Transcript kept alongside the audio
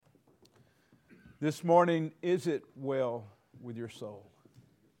This morning, is it well with your soul?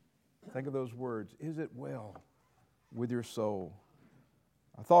 Think of those words. Is it well with your soul?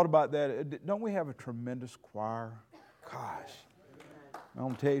 I thought about that. Don't we have a tremendous choir? Gosh. I'm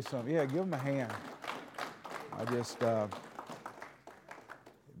going to tell you something. Yeah, give them a hand. I just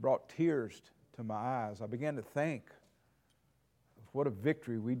brought tears to my eyes. I began to think of what a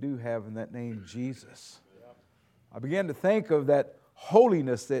victory we do have in that name, Jesus. I began to think of that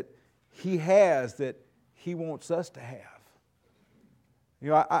holiness that He has, that He wants us to have.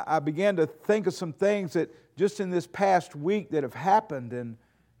 You know, I began to think of some things that just in this past week that have happened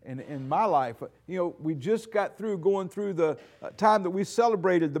in my life. You know, we just got through going through the time that we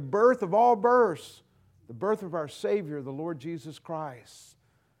celebrated the birth of all births, the birth of our Savior, the Lord Jesus Christ,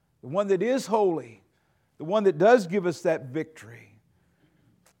 the one that is holy, the one that does give us that victory.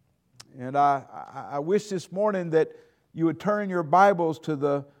 And I wish this morning that you would turn your Bibles to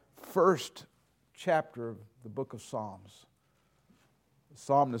the first chapter of the book of Psalms. The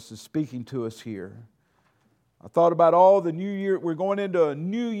psalmist is speaking to us here. I thought about all the new year. We're going into a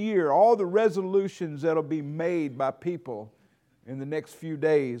new year, all the resolutions that will be made by people in the next few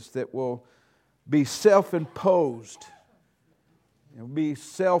days that will be self-imposed. It'll be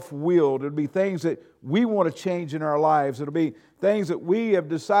self-willed. It'll be things that we want to change in our lives. It'll be things that we have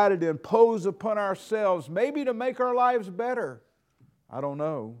decided to impose upon ourselves, maybe to make our lives better. I don't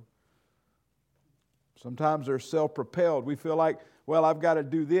know. Sometimes they're self-propelled. We feel like, well, I've got to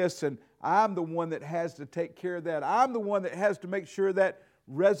do this, and I'm the one that has to take care of that. I'm the one that has to make sure that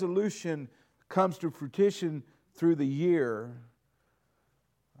resolution comes to fruition through the year.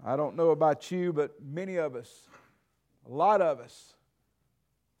 I don't know about you, but many of us, a lot of us,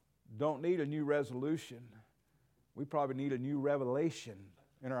 don't need a new resolution. We probably need a new revelation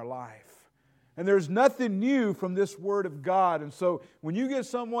in our life. And there's nothing new from this Word of God. And so when you get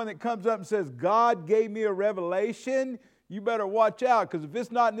someone that comes up and says, God gave me a revelation, you better watch out, because if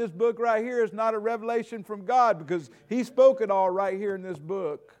it's not in this book right here, it's not a revelation from God, because He spoke it all right here in this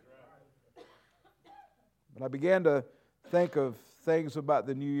book. But I began to think of things about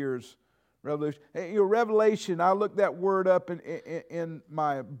the New Year's revolution. Revelation, I looked that word up in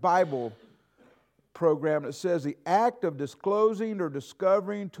my Bible program. It says the act of disclosing or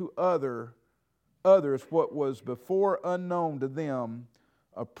discovering to others what was before unknown to them,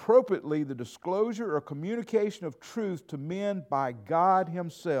 appropriately the disclosure or communication of truth to men by God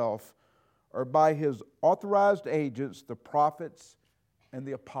Himself or by His authorized agents, the prophets and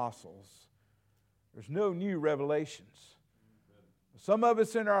the apostles. There's no new revelations. Some of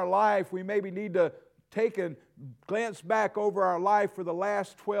us in our life, we maybe need to take a glance back over our life for the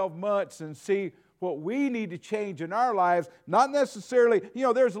last 12 months and see what we need to change in our lives. Not necessarily,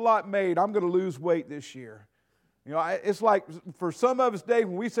 there's a lot made. I'm going to lose weight this year. It's like, for some of us, Dave,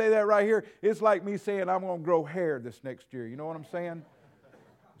 when we say that right here, it's like me saying I'm going to grow hair this next year. You know what I'm saying?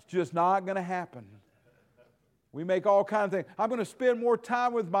 It's just not going to happen. We make all kinds of things. I'm going to spend more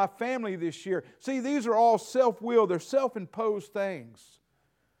time with my family this year. See, these are all self-willed. They're self-imposed things.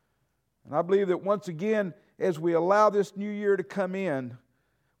 And I believe that once again, as we allow this new year to come in,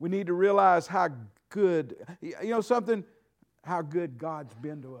 we need to realize how good, how good God's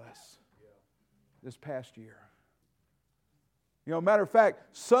been to us this past year. Matter of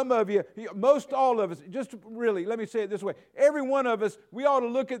fact, some of you, most all of us, just really, let me say it this way. Every one of us, we ought to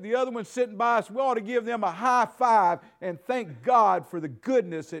look at the other one sitting by us. We ought to give them a high five and thank God for the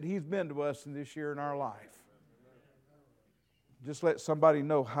goodness that He's been to us in this year in our life. Just let somebody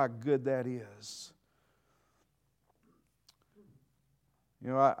know how good that is.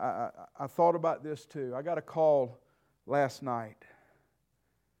 I thought about this too. I got a call last night.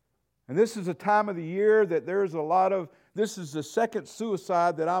 And this is a time of the year that there's a lot of, this is the second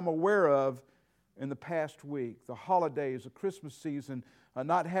suicide that I'm aware of in the past week. The holidays, the Christmas season,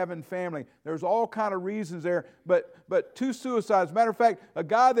 not having family. There's all kind of reasons there, but 2 suicides. Matter of fact, a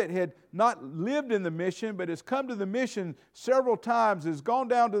guy that had not lived in the mission, but has come to the mission several times, has gone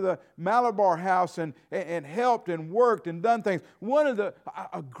down to the Malabar house and helped and worked and done things.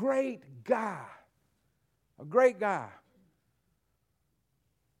 A great guy. A great guy.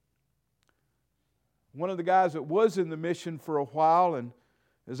 One of the guys that was in the mission for a while and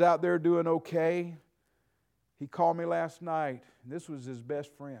is out there doing okay, he called me last night. And this was his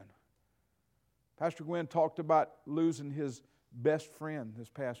best friend. Pastor Gwen talked about losing his best friend this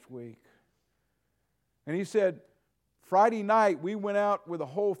past week. And he said, Friday night we went out with the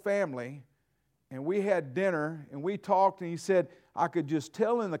whole family and we had dinner and we talked, and he said, I could just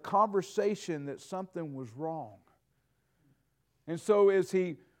tell in the conversation that something was wrong. And so as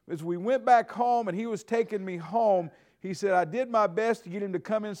we went back home and he was taking me home, he said, I did my best to get him to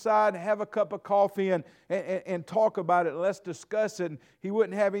come inside and have a cup of coffee and talk about it. Let's discuss it. And he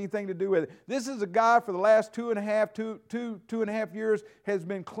wouldn't have anything to do with it. This is a guy for the last two and a half years has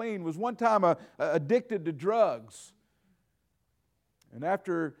been clean, was one time addicted to drugs. And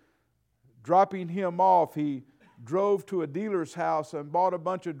after dropping him off, he drove to a dealer's house and bought a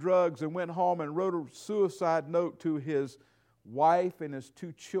bunch of drugs and went home and wrote a suicide note to his wife and his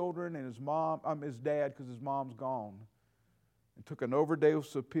 2 children and his dad, because his mom's gone, and took an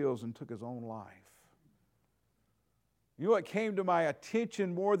overdose of pills and took his own life. You know what came to my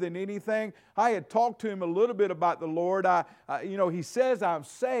attention more than anything? I had talked to him a little bit about the Lord. He says I'm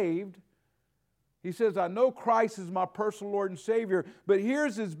saved. He says, I know Christ is my personal Lord and Savior, but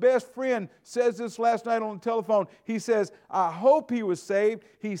here's his best friend, says this last night on the telephone. He says, I hope he was saved.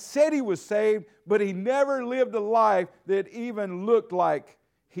 He said he was saved, but he never lived a life that even looked like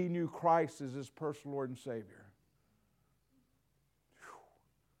he knew Christ as his personal Lord and Savior. Whew.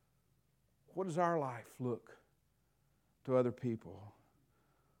 What does our life look to other people?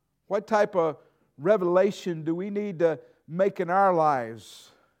 What type of revelation do we need to make in our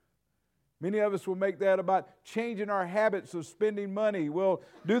lives? Many of us will make that about changing our habits of spending money. We'll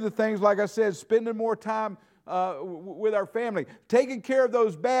do the things, like I said, spending more time with our family, taking care of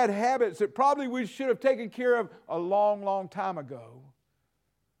those bad habits that probably we should have taken care of a long, long time ago.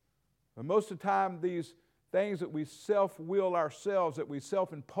 But most of the time, these things that we self-will ourselves, that we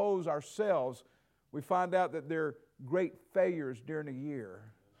self-impose ourselves, we find out that they're great failures during a year.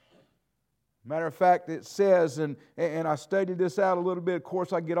 Matter of fact, it says, and I studied this out a little bit. Of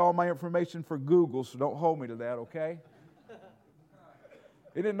course, I get all my information from Google, so don't hold me to that, okay?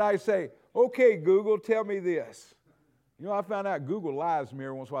 Isn't it nice to say, okay, Google, tell me this. You know, I found out Google lies to me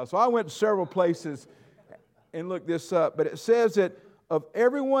every once in a while. So I went to several places and looked this up. But it says that of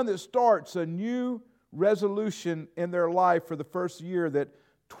everyone that starts a new resolution in their life for the first year, that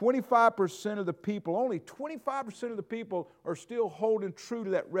 25% of the people, only 25% of the people are still holding true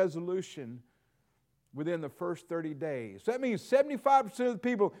to that resolution within the first 30 days. So that means 75% of the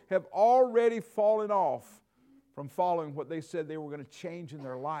people have already fallen off from following what they said they were going to change in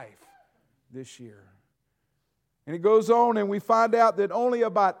their life this year. And it goes on, and we find out that only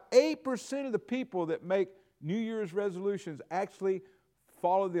about 8% of the people that make New Year's resolutions actually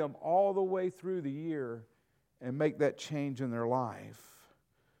follow them all the way through the year and make that change in their life.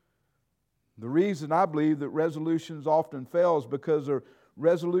 The reason I believe that resolutions often fail is because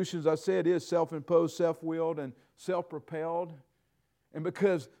resolutions, I said, is self-imposed, self-willed, and self-propelled. And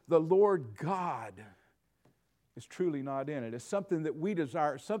because the Lord God is truly not in it. It's something that we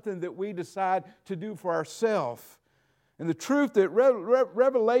desire, something that we decide to do for ourselves. And the truth that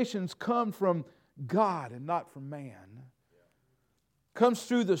revelations come from God and not from man. Comes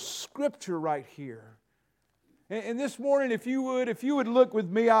through the Scripture right here. And this morning, if you would look with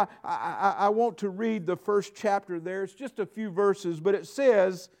me, I want to read the first chapter there. It's just a few verses, but it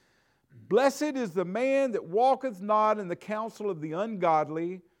says, Blessed is the man that walketh not in the counsel of the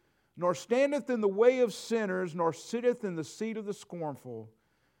ungodly, nor standeth in the way of sinners, nor sitteth in the seat of the scornful.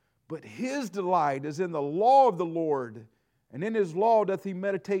 But his delight is in the law of the Lord, and in his law doth he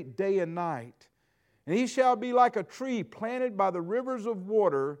meditate day and night. And he shall be like a tree planted by the rivers of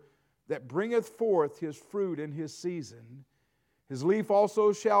water, that bringeth forth his fruit in his season. His leaf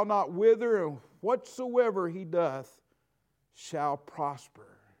also shall not wither, and whatsoever he doth shall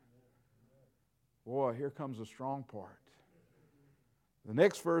prosper. Boy, here comes a strong part. The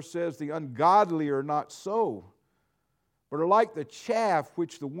next verse says, The ungodly are not so, but are like the chaff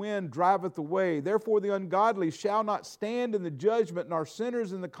which the wind driveth away. Therefore the ungodly shall not stand in the judgment, nor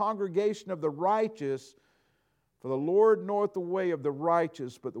sinners in the congregation of the righteous. For the Lord knoweth the way of the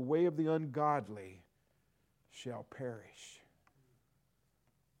righteous, but the way of the ungodly shall perish.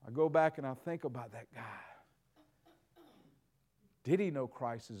 I go back and I think about that guy. Did he know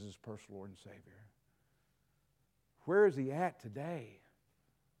Christ as his personal Lord and Savior? Where is he at today?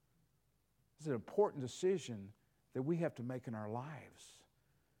 It's an important decision that we have to make in our lives.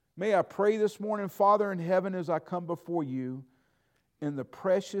 May I pray this morning, Father in heaven, as I come before you, in the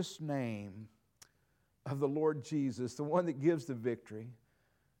precious name of the Lord Jesus, the one that gives the victory,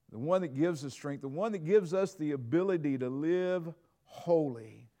 the one that gives the strength, the one that gives us the ability to live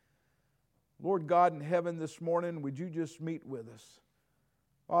holy. Lord God in heaven, this morning, would you just meet with us?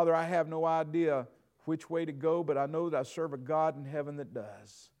 Father, I have no idea which way to go, but I know that I serve a God in heaven that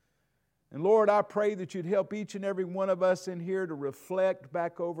does. And Lord, I pray that you'd help each and every one of us in here to reflect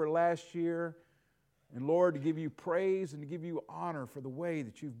back over last year. And Lord, to give you praise and to give you honor for the way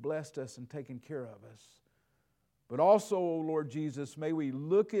that you've blessed us and taken care of us. But also, O Lord Jesus, may we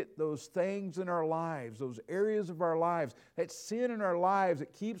look at those things in our lives, those areas of our lives, that sin in our lives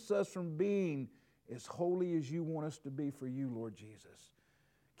that keeps us from being as holy as you want us to be for you, Lord Jesus.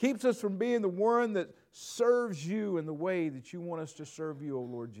 Keeps us from being the one that serves you in the way that you want us to serve you, O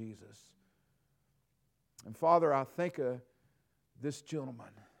Lord Jesus. And Father, I think of this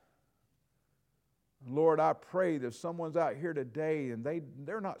gentleman. Lord, I pray that if someone's out here today and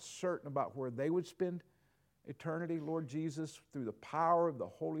they're not certain about where they would spend eternity, Lord Jesus, through the power of the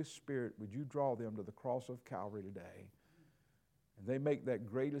Holy Spirit, would you draw them to the cross of Calvary today? And they make that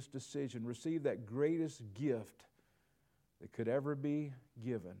greatest decision, receive that greatest gift that could ever be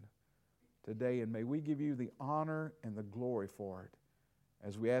given today. And may we give you the honor and the glory for it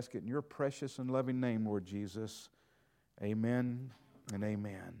as we ask it in your precious and loving name, Lord Jesus. Amen and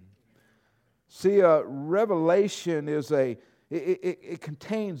amen. See, Revelation is it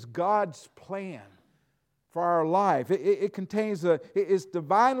contains God's plan for our life. It contains it's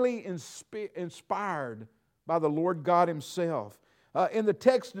divinely inspired by the Lord God Himself. In the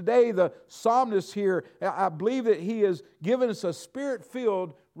text today, the psalmist here, I believe that he has given us a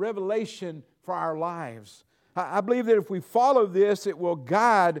Spirit-filled revelation for our lives. I believe that if we follow this, it will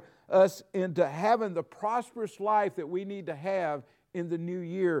guide us into having the prosperous life that we need to have in the new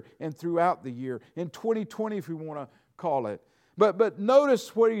year and throughout the year, in 2020 if we want to call it. But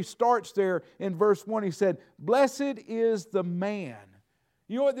notice where he starts there in verse 1. He said, "Blessed is the man."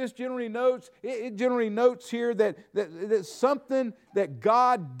 You know what this generally notes? It generally notes here that something that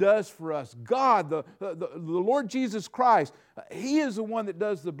God does for us. God, the Lord Jesus Christ, He is the one that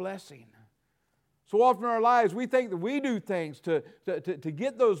does the blessing. So often in our lives, we think that we do things to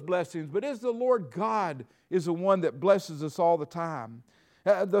get those blessings, but it's the Lord God is the one that blesses us all the time.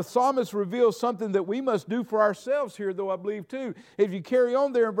 The psalmist reveals something that we must do for ourselves here, though, I believe, too. If you carry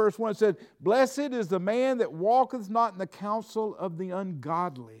on there in verse 1, it said, "Blessed is the man that walketh not in the counsel of the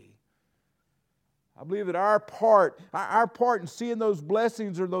ungodly." I believe that our part in seeing those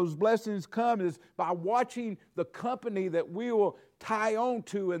blessings or those blessings come is by watching the company that we will tie on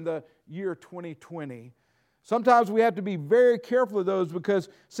to in the year 2020. Sometimes we have to be very careful of those because,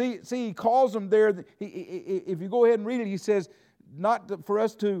 see, he calls them there. If you go ahead and read it, he says, for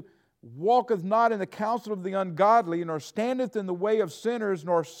us to walketh not in the counsel of the ungodly, nor standeth in the way of sinners,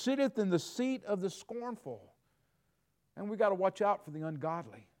 nor sitteth in the seat of the scornful. And we've got to watch out for the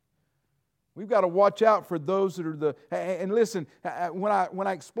ungodly. We've got to watch out for those that are and listen, when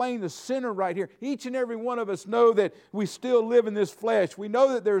I explain the sinner right here, each and every one of us know that we still live in this flesh. We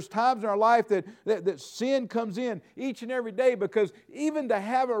know that there's times in our life that sin comes in each and every day, because even to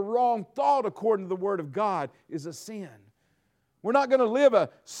have a wrong thought according to the Word of God is a sin. We're not going to live a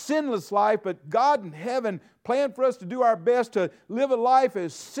sinless life, but God in heaven planned for us to do our best to live a life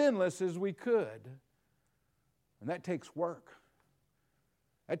as sinless as we could. And that takes work.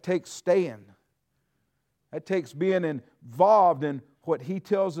 That takes staying. That takes being involved in what He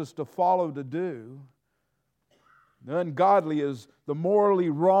tells us to follow to do. The ungodly is the morally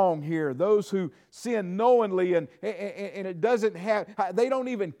wrong here. Those who sin knowingly and it doesn't have, they don't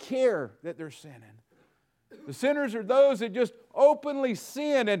even care that they're sinning. The sinners are those that just openly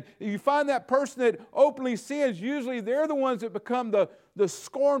sin. And you find that person that openly sins, usually they're the ones that become the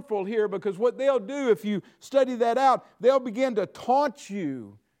scornful here, because what they'll do, if you study that out, they'll begin to taunt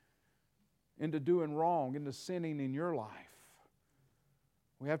you into doing wrong, into sinning in your life.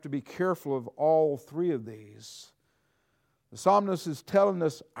 We have to be careful of all three of these. The psalmist is telling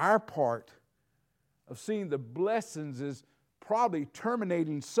us our part of seeing the blessings is probably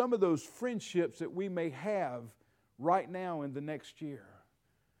terminating some of those friendships that we may have right now in the next year.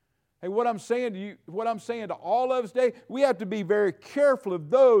 Hey, what I'm saying to all of us today, we have to be very careful of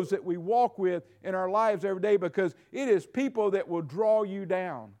those that we walk with in our lives every day, because it is people that will draw you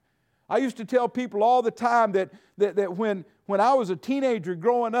down. I used to tell people all the time that when I was a teenager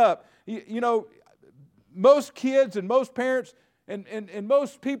growing up, you know, most kids and most parents and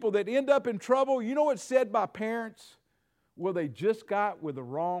most people that end up in trouble, you know what's said by parents? Well, they just got with the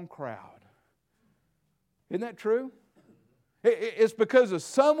wrong crowd. Isn't that true? It's because of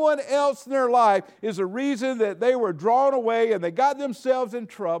someone else in their life is a reason that they were drawn away and they got themselves in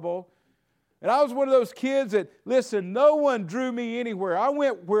trouble. And I was one of those kids that, listen, no one drew me anywhere. I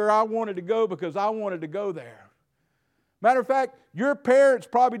went where I wanted to go because I wanted to go there. Matter of fact, your parents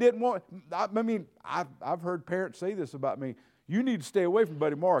probably didn't want, I've heard parents say this about me. You need to stay away from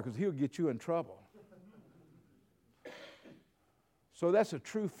Buddy Moore because he'll get you in trouble. So that's a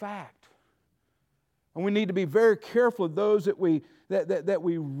true fact. And we need to be very careful of those that we that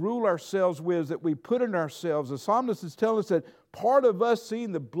we rule ourselves with, that we put in ourselves. The psalmist is telling us that part of us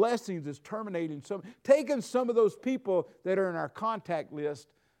seeing the blessings is taking some of those people that are in our contact list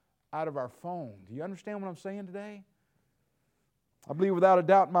out of our phone. Do you understand what I'm saying today? I believe without a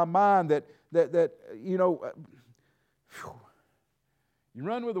doubt in my mind that you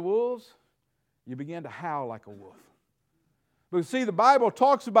run with the wolves, you begin to howl like a wolf. But see, the Bible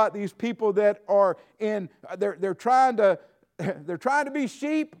talks about these people that are they're trying to be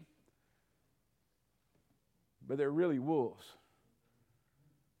sheep, but they're really wolves.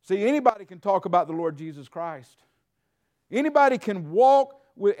 See, anybody can talk about the Lord Jesus Christ. Anybody can walk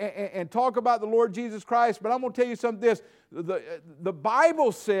and talk about the Lord Jesus Christ, but I'm going to tell you something. The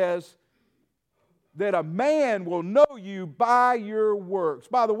Bible says that a man will know you by your works,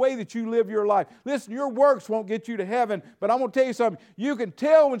 by the way that you live your life. Listen, your works won't get you to heaven, but I'm going to tell you something. You can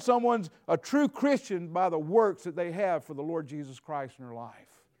tell when someone's a true Christian by the works that they have for the Lord Jesus Christ in their life.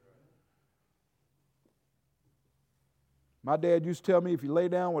 My dad used to tell me, if you lay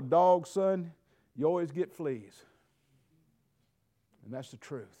down with dogs, son, you always get fleas. And that's the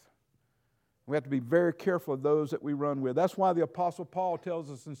truth. We have to be very careful of those that we run with. That's why the Apostle Paul tells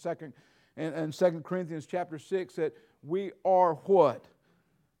us in 2 Corinthians chapter 6 that we are what?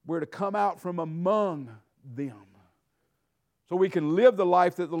 We're to come out from among them. So we can live the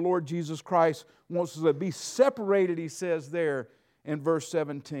life that the Lord Jesus Christ wants us to be separated, he says there in verse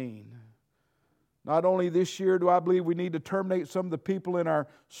 17. Not only this year do I believe we need to terminate some of the people in our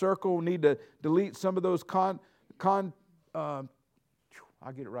circle. We need to delete some of those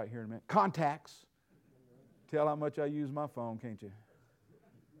I'll get it right here in a minute. Contacts. Tell how much I use my phone, can't you?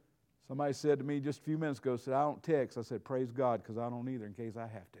 Somebody said to me just a few minutes ago, said, I don't text. I said, praise God, because I don't either in case I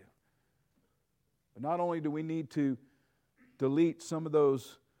have to. But not only do we need to delete some of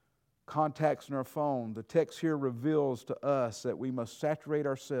those contacts in our phone, the text here reveals to us that we must saturate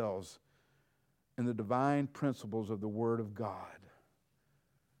ourselves in the divine principles of the Word of God.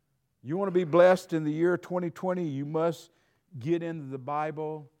 You want to be blessed in the year 2020, you must get into the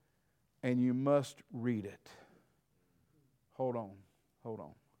Bible and you must read it. Hold on.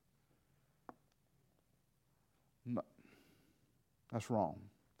 No, that's wrong.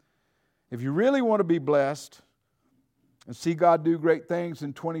 If you really want to be blessed and see God do great things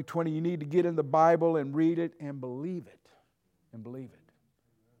in 2020, you need to get in the Bible and read it and believe it.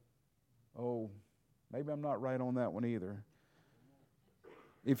 Oh, maybe I'm not right on that one either.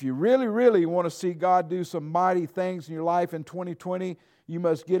 If you really, really want to see God do some mighty things in your life in 2020, you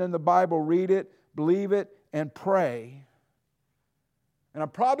must get in the Bible, read it, believe it, and pray. And I'm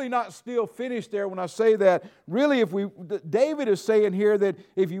probably not still finished there when I say that. Really, David is saying here that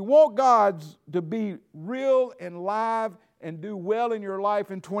if you want God to be real and live and do well in your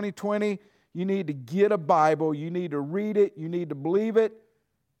life in 2020, you need to get a Bible, you need to read it, you need to believe it.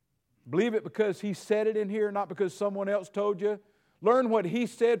 Believe it because He said it in here, not because someone else told you. Learn what He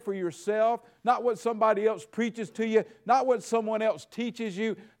said for yourself, not what somebody else preaches to you, not what someone else teaches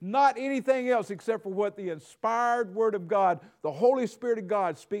you, not anything else except for what the inspired Word of God, the Holy Spirit of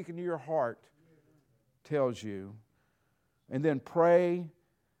God speaking to your heart tells you. And then pray,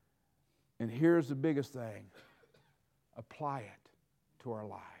 and here's the biggest thing, apply it to our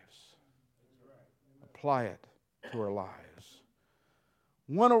lives. Apply it to our lives.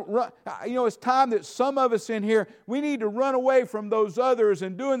 It's time that some of us in here, we need to run away from those others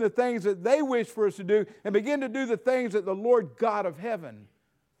and doing the things that they wish for us to do and begin to do the things that the Lord God of heaven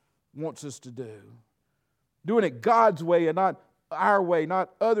wants us to do. Doing it God's way and not our way,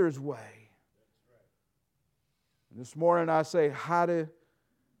 not others' way. This morning I say, how do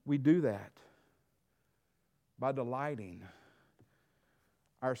we do that? By delighting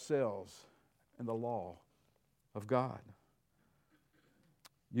ourselves in the law of God.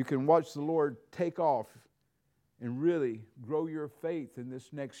 You can watch the Lord take off and really grow your faith in this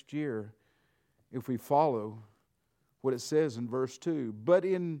next year if we follow what it says in verse 2. But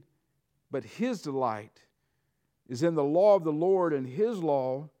His delight is in the law of the Lord, and His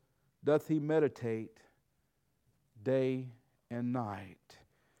law doth He meditate day and night.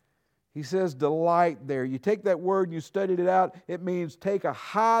 He says delight there. You take that word and you studied it out, it means take a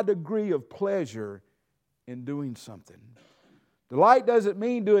high degree of pleasure in doing something. Delight doesn't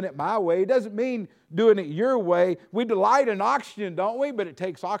mean doing it my way. It doesn't mean doing it your way. We delight in oxygen, don't we? But it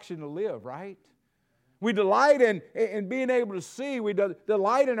takes oxygen to live, right? We delight in being able to see. We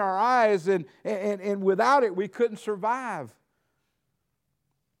delight in our eyes, and without it, we couldn't survive.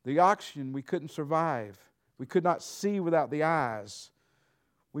 The oxygen, we couldn't survive. We could not see without the eyes.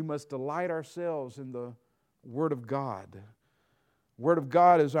 We must delight ourselves in the Word of God. The Word of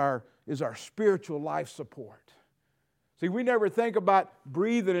God is our spiritual life support. See, we never think about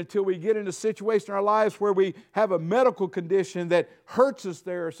breathing until we get in a situation in our lives where we have a medical condition that hurts us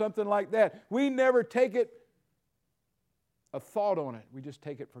there or something like that. We never take it a thought on it. We just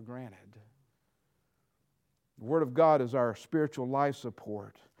take it for granted. The Word of God is our spiritual life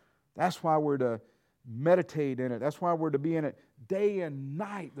support. That's why we're to meditate in it. That's why we're to be in it day and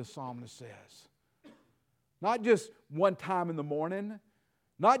night, the psalmist says. Not just one time in the morning.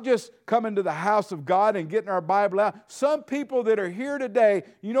 Not just coming to the house of God and getting our Bible out. Some people that are here today,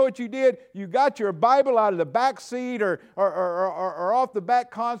 you know what you did? You got your Bible out of the back seat or off the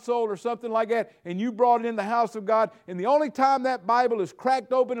back console or something like that, and you brought it in the house of God. And the only time that Bible is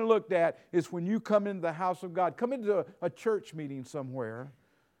cracked open and looked at is when you come into the house of God. Come into a church meeting somewhere.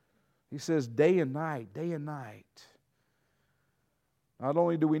 He says day and night, day and night. Not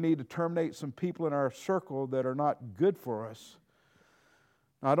only do we need to terminate some people in our circle that are not good for us,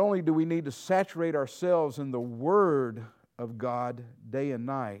 not only do we need to saturate ourselves in the Word of God day and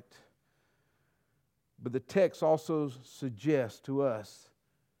night, but the text also suggests to us,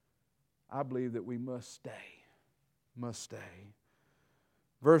 I believe, that we must stay. Must stay.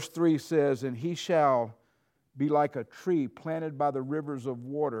 Verse 3 says, "And he shall be like a tree planted by the rivers of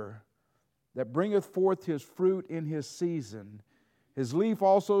water, that bringeth forth his fruit in his season. His leaf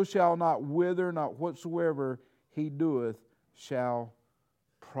also shall not wither, not whatsoever he doeth shall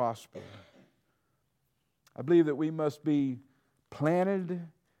prosper." I believe that we must be planted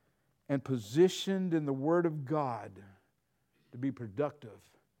and positioned in the Word of God to be productive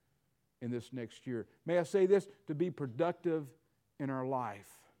in this next year. May I say this? To be productive in our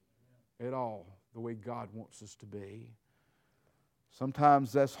life at all, the way God wants us to be.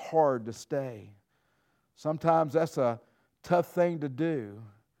 Sometimes that's hard to stay. Sometimes that's a tough thing to do.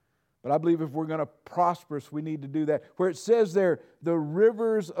 But I believe if we're going to prosper, we need to do that. Where it says there, the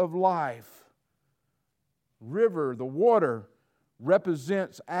rivers of life. River, the water,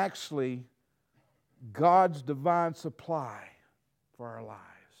 represents actually God's divine supply for our lives.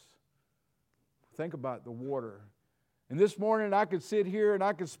 Think about the water. And this morning I could sit here and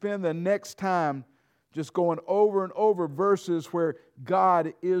I could spend the next time just going over and over verses where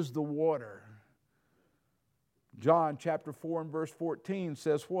God is the water. John chapter 4 and verse 14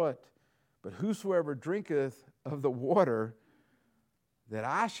 says what? "But whosoever drinketh of the water that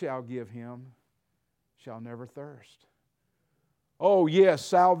I shall give him shall never thirst." Oh yes,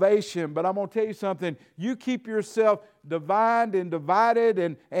 salvation, but I'm going to tell you something. You keep yourself divided and divided,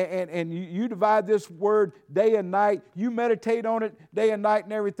 and you divide this word day and night. You meditate on it day and night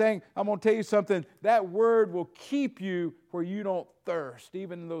and everything. I'm going to tell you something. That word will keep you where you don't thirst,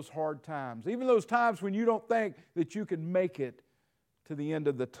 even in those hard times. Even those times when you don't think that you can make it to the end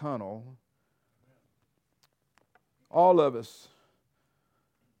of the tunnel. All of us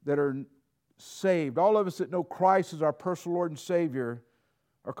that are saved, all of us that know Christ as our personal Lord and Savior,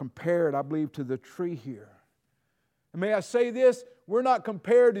 are compared, I believe, to the tree here. And may I say this? We're not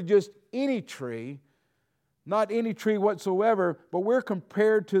compared to just any tree, not any tree whatsoever, but we're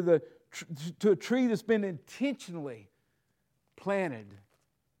compared to a tree that's been intentionally planted,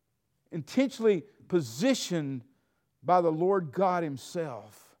 intentionally positioned by the Lord God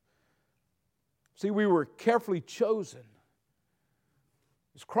Himself. See, we were carefully chosen.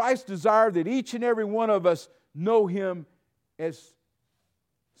 It's Christ's desire that each and every one of us know Him as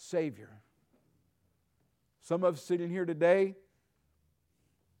Savior. Some of us sitting here today,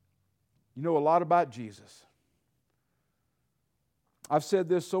 you know a lot about Jesus. I've said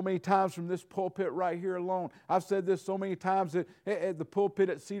this so many times from this pulpit right here alone. I've said this so many times at the pulpit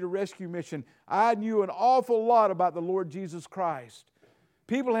at Cedar Rescue Mission. I knew an awful lot about the Lord Jesus Christ.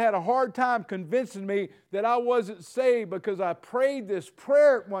 People had a hard time convincing me that I wasn't saved because I prayed this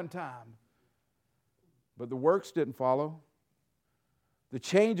prayer at one time. But the works didn't follow. The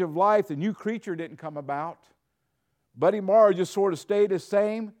change of life, the new creature didn't come about. Buddy Morrow just sort of stayed the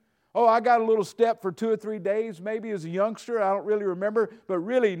same. Oh, I got a little step for 2 or 3 days, maybe as a youngster. I don't really remember. But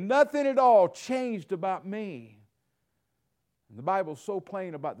really, nothing at all changed about me. And the Bible's so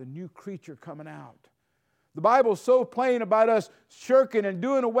plain about the new creature coming out. The Bible's so plain about us shirking and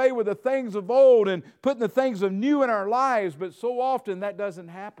doing away with the things of old and putting the things of new in our lives, but so often that doesn't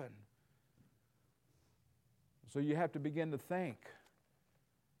happen. So you have to begin to think,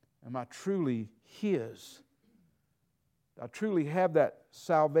 am I truly His? I truly have that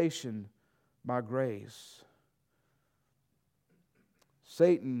salvation by grace.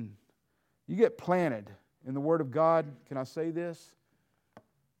 Satan, you get planted in the Word of God. Can I say this?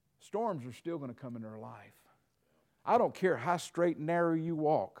 Storms are still going to come in our life. I don't care how straight and narrow you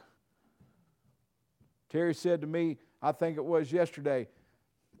walk. Terry said to me, I think it was yesterday,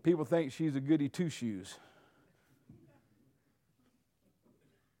 people think she's a goody two-shoes.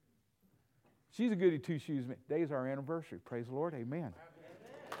 She's a goody two-shoes. Today's our anniversary. Praise the Lord. Amen.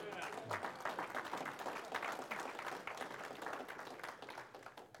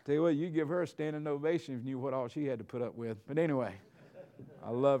 Tell you what, you give her a standing ovation if you knew what all she had to put up with. But anyway,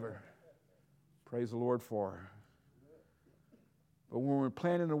 I love her. Praise the Lord for her. But when we're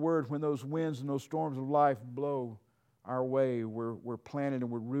planting the Word, when those winds and those storms of life blow our way, we're planted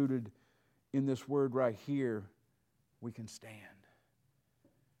and we're rooted in this Word right here, we can stand.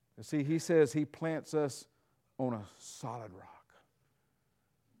 You see, He says He plants us on a solid rock.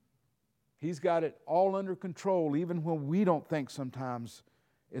 He's got it all under control, even when we don't think sometimes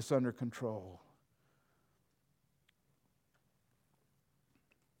it's under control.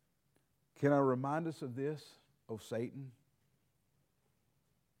 Can I remind us of this, oh Satan?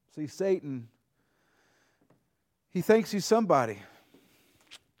 See, Satan, he thinks he's somebody.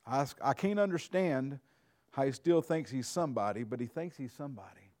 I can't understand how he still thinks he's somebody, but he thinks he's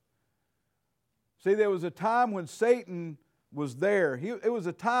somebody. See, there was a time when Satan was there. It was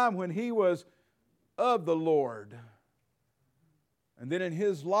a time when he was of the Lord. And then in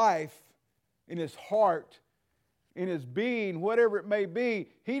his life, in his heart, in his being, whatever it may be,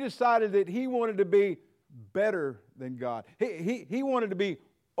 he decided that he wanted to be better than God. He wanted to be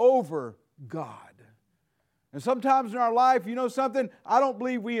over God. And sometimes in our life, you know something? I don't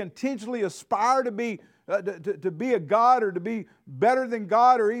believe we intentionally aspire to be a God or to be better than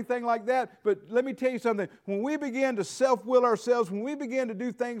God or anything like that. But let me tell you something. When we begin to self-will ourselves, when we begin to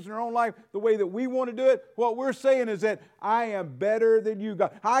do things in our own life the way that we want to do it, what we're saying is that I am better than you,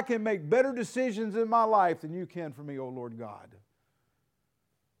 God. I can make better decisions in my life than you can for me, oh Lord God.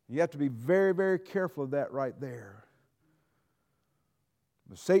 You have to be very, very careful of that right there.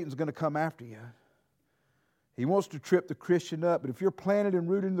 But Satan's going to come after you. He wants to trip the Christian up. But if you're planted and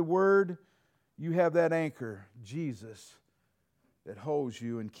rooted in the Word, you have that anchor, Jesus, that holds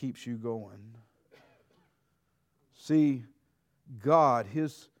you and keeps you going. See, God,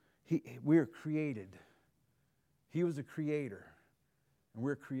 we are created. He was a creator. And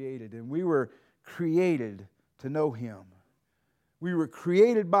we're created. And we were created to know Him. We were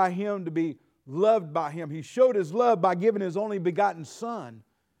created by Him to be loved by Him. He showed His love by giving His only begotten Son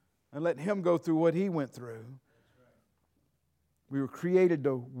and letting Him go through what He went through. We were created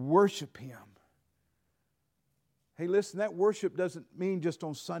to worship Him. Hey, listen, that worship doesn't mean just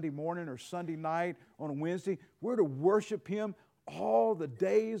on Sunday morning or Sunday night, on a Wednesday. We're to worship Him all the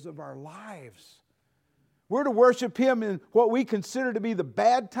days of our lives. We're to worship Him in what we consider to be the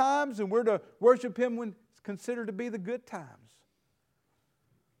bad times, and we're to worship Him when it's considered to be the good times.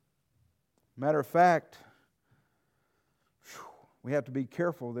 Matter of fact, we have to be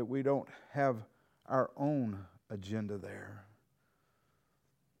careful that we don't have our own agenda there.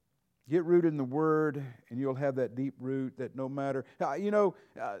 Get rooted in the Word, and you'll have that deep root that no matter...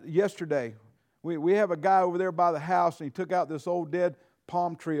 yesterday, we have a guy over there by the house, and he took out this old dead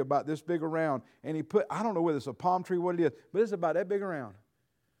palm tree about this big around, and he put, I don't know whether it's a palm tree, what it is, but it's about that big around.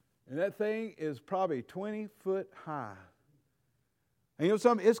 And that thing is probably 20 foot high. And you know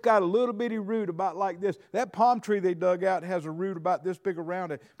something? It's got a little bitty root about like this. That palm tree they dug out has a root about this big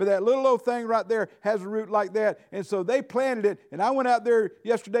around it. But that little old thing right there has a root like that. And so they planted it. And I went out there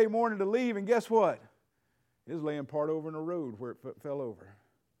yesterday morning to leave, and guess what? It was laying part over in the road where it fell over.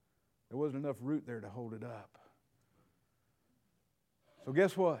 There wasn't enough root there to hold it up. So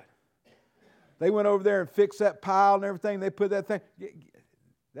guess what? They went over there and fixed that pile and everything. They put that thing.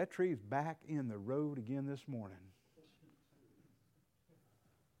 That tree's back in the road again this morning.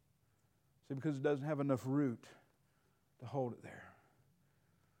 Because it doesn't have enough root to hold it there.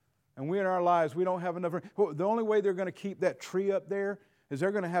 And we in our lives, we don't have enough root. The only way they're going to keep that tree up there is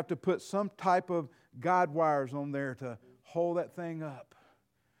they're going to have to put some type of guide wires on there to hold that thing up.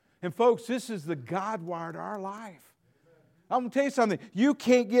 And folks, this is the guide wire to our life. I'm going to tell you something. You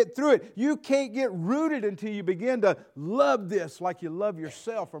can't get through it. You can't get rooted until you begin to love this like you love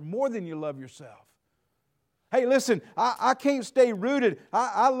yourself, or more than you love yourself. Hey, listen, I can't stay rooted.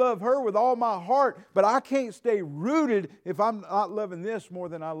 I love her with all my heart, but I can't stay rooted if I'm not loving this more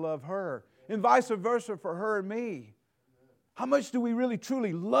than I love her. And vice versa for her and me. How much do we really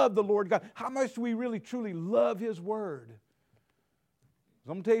truly love the Lord God? How much do we really truly love His Word?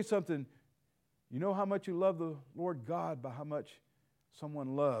 I'm going to tell you something. You know how much you love the Lord God by how much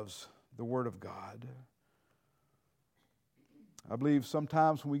someone loves the Word of God. I believe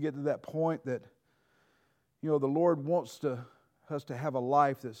sometimes when we get to that point that the Lord wants us to have a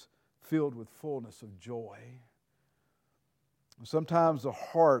life that's filled with fullness of joy. Sometimes the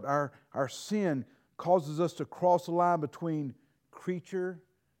heart, our sin, causes us to cross the line between creature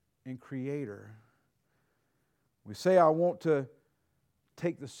and Creator. We say, I want to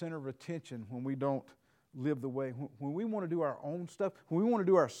take the center of attention when we don't live the way. When we want to do our own stuff, when we want to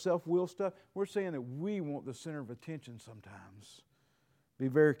do our self-will stuff, we're saying that we want the center of attention sometimes. Be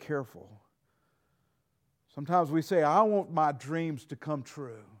very careful. Sometimes we say, I want my dreams to come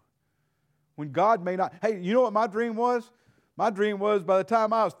true. When God may not. Hey, you know what my dream was? My dream was by the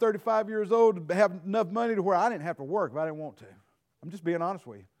time I was 35 years old to have enough money to where I didn't have to work if I didn't want to. I'm just being honest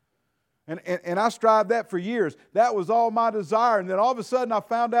with you. And I strived that for years. That was all my desire. And then all of a sudden I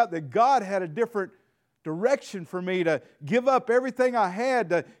found out that God had a different direction for me to give up everything I had,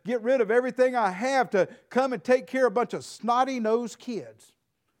 to get rid of everything I have, to come and take care of a bunch of snotty-nosed kids.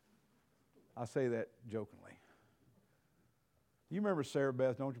 I say that jokingly. You remember Sarah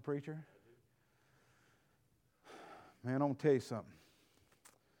Beth, don't you, preacher? Man, I'm going to tell you something.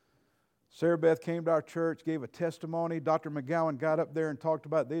 Sarah Beth came to our church, gave a testimony. Dr. McGowan got up there and talked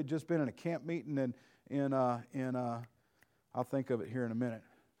about they had just been in a camp meeting in I'll think of it here in a minute,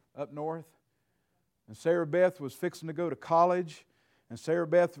 up north. And Sarah Beth was fixing to go to college. And Sarah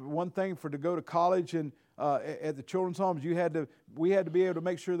Beth, one thing to go to college and at the children's homes, we had to be able to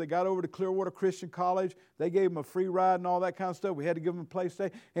make sure they got over to Clearwater Christian College. They gave them a free ride and all that kind of stuff. We had to give them a place to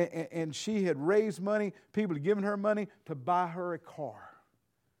stay. And she had raised money. People had given her money to buy her a car.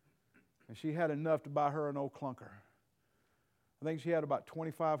 And she had enough to buy her an old clunker. I think she had about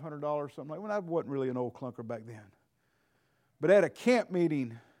 $2,500 or something like that. Well, that wasn't really an old clunker back then. But at a camp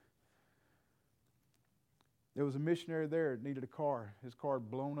meeting, there was a missionary there that needed a car. His car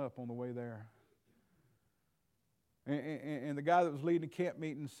had blown up on the way there. And the guy that was leading the camp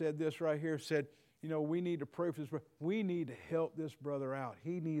meeting said this right here, said, you know, we need to pray for this brother. We need to help this brother out.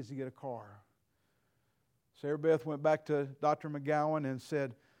 He needs to get a car. Sarah Beth went back to Dr. McGowan and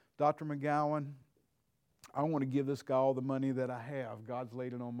said, Dr. McGowan, I want to give this guy all the money that I have. God's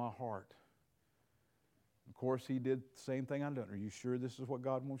laid it on my heart. Of course, he did the same thing I've done. Are you sure this is what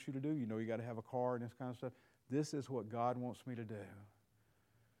God wants you to do? You know you got to have a car and this kind of stuff. This is what God wants me to do.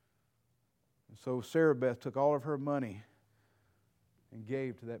 And so Sarah Beth took all of her money and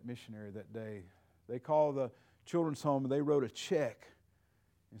gave to that missionary that day. They called the children's home and they wrote a check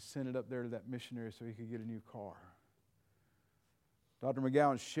and sent it up there to that missionary so he could get a new car. Dr.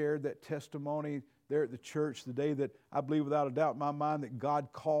 McGowan shared that testimony there at the church the day that I believe without a doubt in my mind that God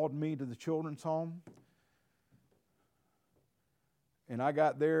called me to the children's home. And I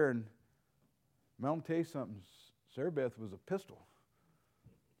got there and I'm going to tell you something. Sarah Beth was a pistol.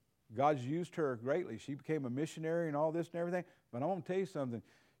 God's used her greatly. She became a missionary and all this and everything. But I'm going to tell you something.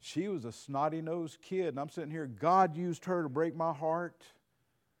 She was a snotty-nosed kid. And I'm sitting here, God used her to break my heart.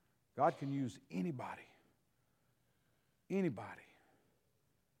 God can use anybody. Anybody.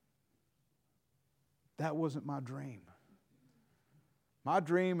 That wasn't my dream. My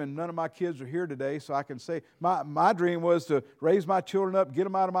dream, and none of my kids are here today, so I can say, my dream was to raise my children up, get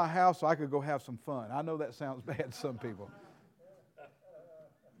them out of my house so I could go have some fun. I know that sounds bad to some people.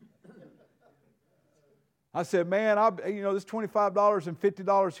 I said, man, this $25 and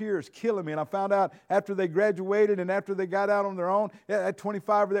 $50 here is killing me. And I found out after they graduated and after they got out on their own, that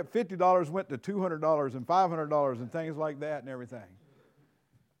 $25 or that $50 went to $200 and $500 and things like that and everything.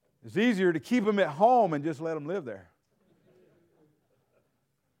 It's easier to keep them at home and just let them live there.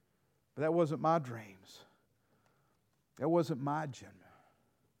 But that wasn't my dreams. That wasn't my agenda.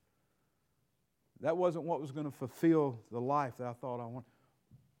 That wasn't what was going to fulfill the life that I thought I wanted.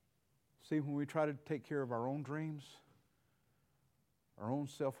 See, when we try to take care of our own dreams, our own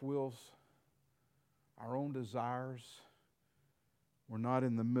self-wills, our own desires, we're not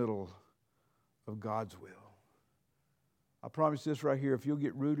in the middle of God's will. I promise this right here, if you'll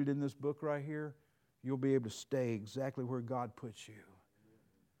get rooted in this book right here, you'll be able to stay exactly where God puts you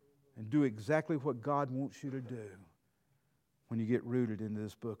and do exactly what God wants you to do when you get rooted into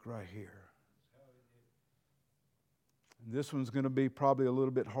this book right here. And this one's going to be probably a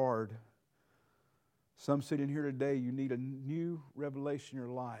little bit hard. Some sitting here today, you need a new revelation in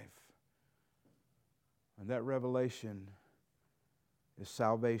your life. And that revelation is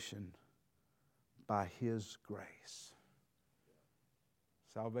salvation by His grace.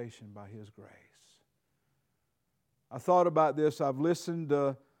 Salvation by His grace. I thought about this. I've listened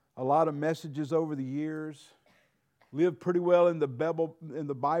to a lot of messages over the years. Lived pretty well in the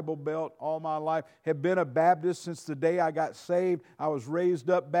Bible Belt all my life. Have been a Baptist since the day I got saved. I was raised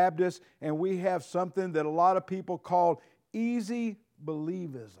up Baptist, and we have something that a lot of people call easy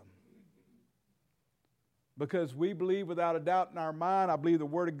believism. Because we believe without a doubt in our mind, I believe the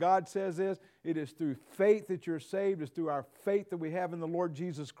Word of God says this, it is through faith that you're saved. It's through our faith that we have in the Lord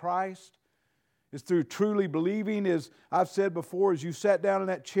Jesus Christ. It's through truly believing, as I've said before, as you sat down in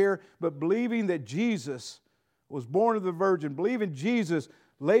that chair, but believing that Jesus was born of the Virgin, believe in Jesus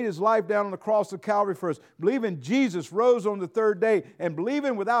laid His life down on the cross of Calvary for us, believe in Jesus rose on the third day, and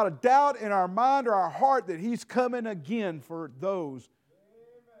believing without a doubt in our mind or our heart that He's coming again for those.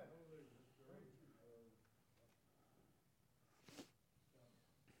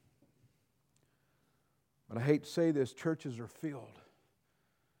 But I hate to say this, churches are filled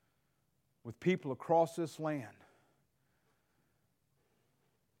with people across this land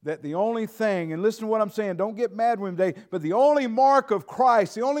that the only thing, and listen to what I'm saying, don't get mad with me today, but the only mark of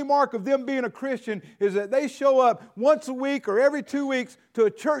Christ, the only mark of them being a Christian is that they show up once a week or every 2 weeks to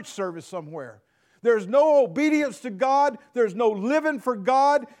a church service somewhere. There's no obedience to God. There's no living for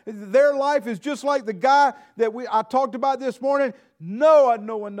God. Their life is just like the guy that I talked about this morning. No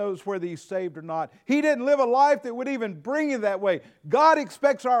one knows whether he's saved or not. He didn't live a life that would even bring you that way. God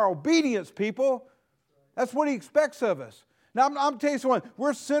expects our obedience, people. That's what He expects of us. Now, I'm telling you something.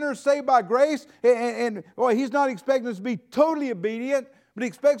 We're sinners saved by grace, and He's not expecting us to be totally obedient, but He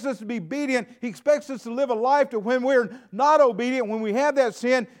expects us to be obedient. He expects us to live a life that when we're not obedient, when we have that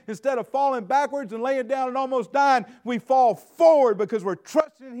sin, instead of falling backwards and laying down and almost dying, we fall forward because we're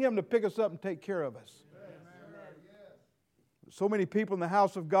trusting in Him to pick us up and take care of us. So many people in the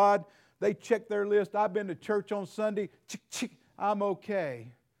house of God, they check their list. I've been to church on Sunday. I'm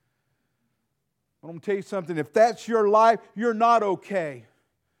okay. I'm going to tell you something. If that's your life, you're not okay.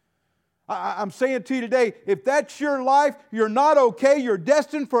 I'm saying to you today, if that's your life, you're not okay. You're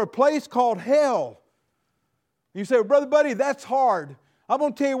destined for a place called hell. You say, well, Brother Buddy, that's hard. I'm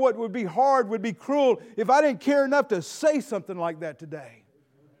going to tell you what would be hard, would be cruel, if I didn't care enough to say something like that today.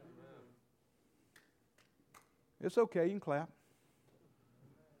 It's okay, you can clap.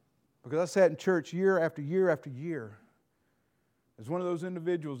 Because I sat in church year after year after year as one of those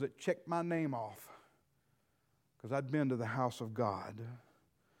individuals that checked my name off because I'd been to the house of God,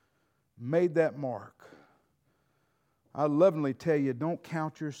 made that mark. I lovingly tell you, don't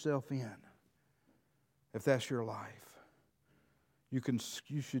count yourself in if that's your life. You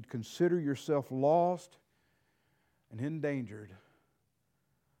should consider yourself lost and endangered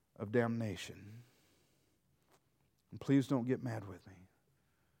of damnation. And please don't get mad with me.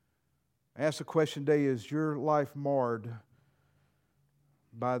 I ask the question today, is your life marred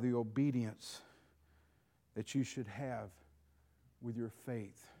by the obedience that you should have with your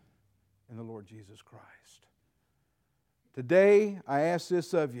faith in the Lord Jesus Christ? Today, I ask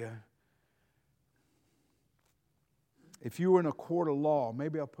this of you. If you were in a court of law,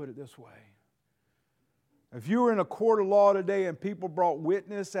 maybe I'll put it this way. If you were in a court of law today and people brought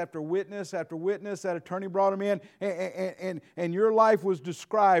witness after witness after witness, that attorney brought them in, and your life was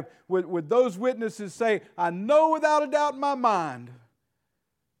described, would those witnesses say, I know without a doubt in my mind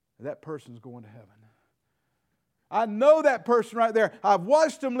that person's going to heaven. I know that person right there. I've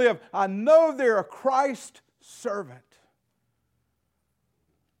watched them live. I know they're a Christ servant.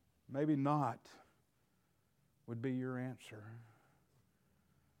 Maybe not would be your answer.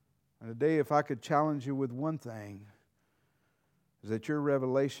 And today, if I could challenge you with one thing, is that your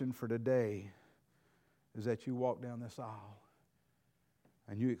revelation for today is that you walk down this aisle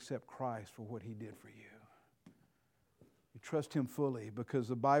and you accept Christ for what He did for you. You trust Him fully because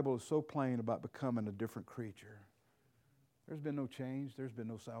the Bible is so plain about becoming a different creature. There's been no change. There's been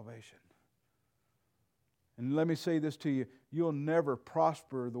no salvation. And let me say this to you. You'll never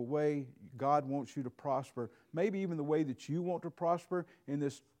prosper the way God wants you to prosper, maybe even the way that you want to prosper in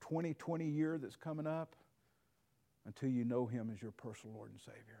this 2020 year that's coming up, until you know Him as your personal Lord and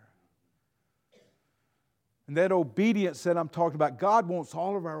Savior. And that obedience that I'm talking about, God wants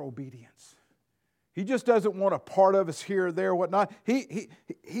all of our obedience. He just doesn't want a part of us here or there, whatnot. He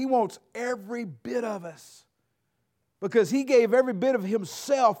wants every bit of us. Because He gave every bit of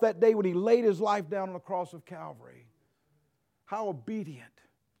Himself that day when He laid His life down on the cross of Calvary. How obedient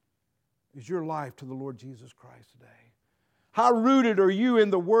is your life to the Lord Jesus Christ today? How rooted are you in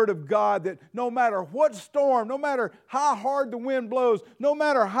the Word of God that no matter what storm, no matter how hard the wind blows, no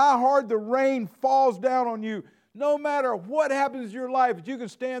matter how hard the rain falls down on you, no matter what happens in your life, you can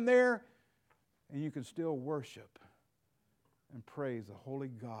stand there and you can still worship and praise the holy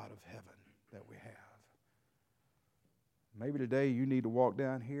God of heaven that we have. Maybe today you need to walk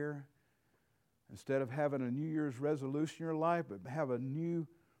down here, instead of having a New Year's resolution in your life, but have a new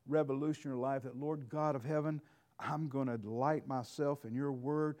revolution in your life that, Lord God of heaven, I'm going to delight myself in your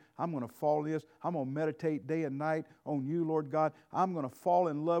word. I'm going to follow this. I'm going to meditate day and night on you, Lord God. I'm going to fall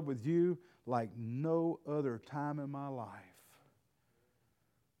in love with you like no other time in my life.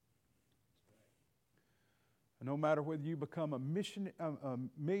 And no matter whether you become a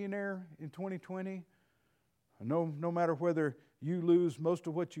millionaire in 2020, no matter whether you lose most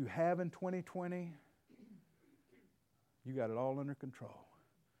of what you have in 2020, You got it all under control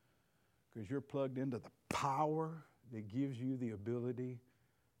because you're plugged into the power that gives you the ability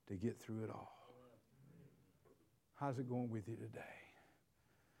to get through it all. How's it going with you today?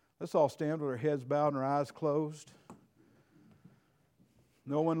 Let's all stand with our heads bowed and our eyes closed.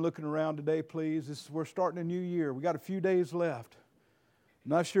 No one looking around today, please. We're starting a new year. We got a few days left.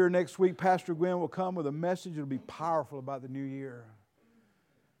 I'm not sure next week Pastor Gwen will come with a message that'll be powerful about the new year.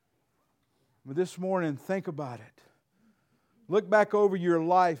 But this morning, think about it. Look back over your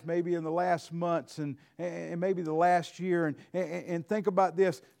life, maybe in the last months and maybe the last year, and think about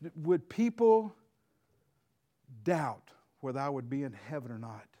this. Would people doubt whether I would be in heaven or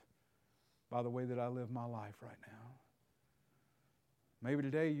not by the way that I live my life right now? Maybe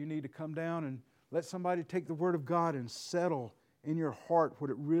today you need to come down and let somebody take the Word of God and settle in your heart what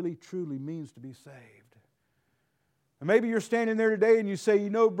it really truly means to be saved. And maybe you're standing there today and you say, you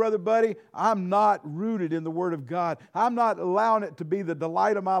know, Brother Buddy, I'm not rooted in the Word of God. I'm not allowing it to be the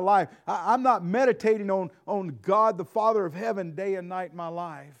delight of my life. I'm not meditating on God, the Father of heaven, day and night in my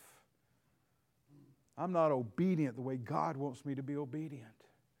life. I'm not obedient the way God wants me to be obedient.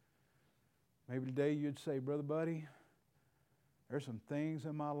 Maybe today you'd say, Brother Buddy, there's some things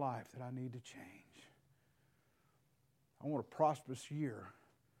in my life that I need to change. I want a prosperous year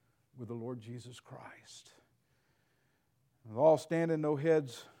with the Lord Jesus Christ. And all standing, no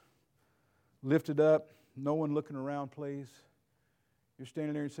heads lifted up, no one looking around, please. You're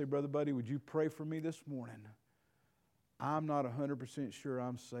standing there and say, Brother Buddy, would you pray for me this morning? I'm not 100% sure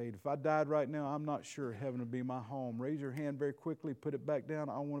I'm saved. If I died right now, I'm not sure heaven would be my home. Raise your hand very quickly, put it back down.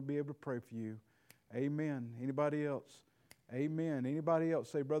 I want to be able to pray for you. Amen. Anybody else? Amen. Anybody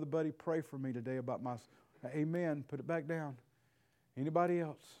else say, Brother Buddy, pray for me today about my... Amen. Put it back down. Anybody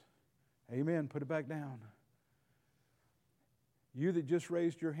else? Amen. Put it back down. You that just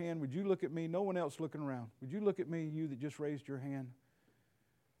raised your hand, would you look at me? No one else looking around. Would you look at me, you that just raised your hand?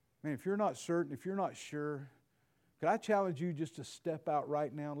 Man, if you're not certain, if you're not sure, could I challenge you just to step out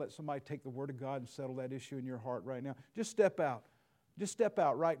right now and let somebody take the Word of God and settle that issue in your heart right now? Just step out. Just step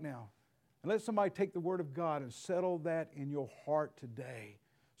out right now. And let somebody take the Word of God and settle that in your heart today.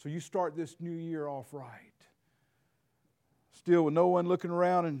 So you start this new year off right. Still with no one looking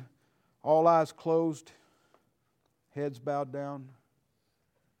around and all eyes closed, heads bowed down.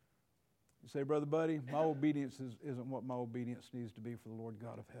 You say, Brother Buddy, my obedience isn't what my obedience needs to be for the Lord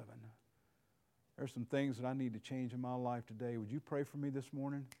God of heaven. There's some things that I need to change in my life today. Would you pray for me this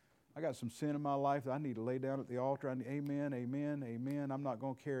morning? I got some sin in my life that I need to lay down at the altar. Amen, amen, amen. I'm not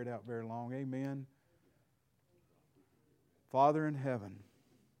going to carry it out very long. Amen. Father in heaven,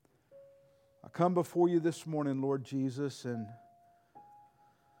 I come before you this morning, Lord Jesus, and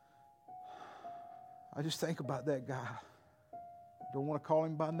I just think about that guy. Don't want to call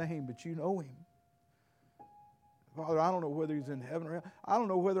him by name, but you know him. Father, I don't know whether he's in heaven or hell. I don't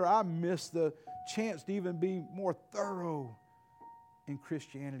know whether I missed the chance to even be more thorough in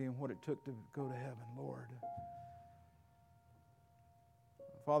Christianity and what it took to go to heaven, Lord.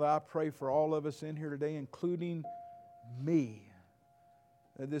 Father, I pray for all of us in here today, including me,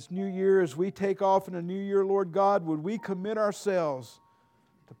 that this new year, as we take off in a new year, Lord God, would we commit ourselves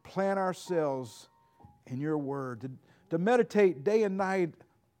to plant ourselves in your word, to meditate day and night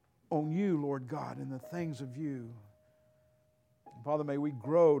on you, Lord God, and the things of you. And Father, may we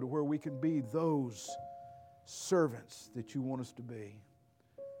grow to where we can be those servants that you want us to be.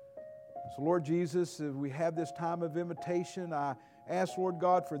 So, Lord Jesus, as we have this time of invitation, I ask, Lord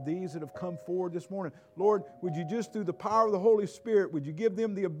God, for these that have come forward this morning. Lord, would you just, through the power of the Holy Spirit, would you give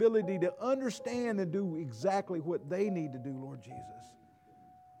them the ability to understand and do exactly what they need to do, Lord Jesus.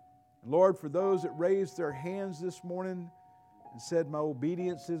 And Lord, for those that raised their hands this morning and said, my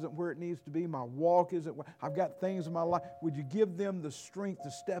obedience isn't where it needs to be, my walk isn't where, I've got things in my life, would you give them the strength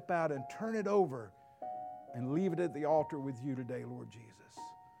to step out and turn it over and leave it at the altar with you today, Lord Jesus.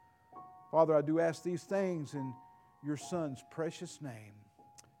 Father, I do ask these things in your Son's precious name.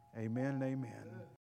 Amen and amen.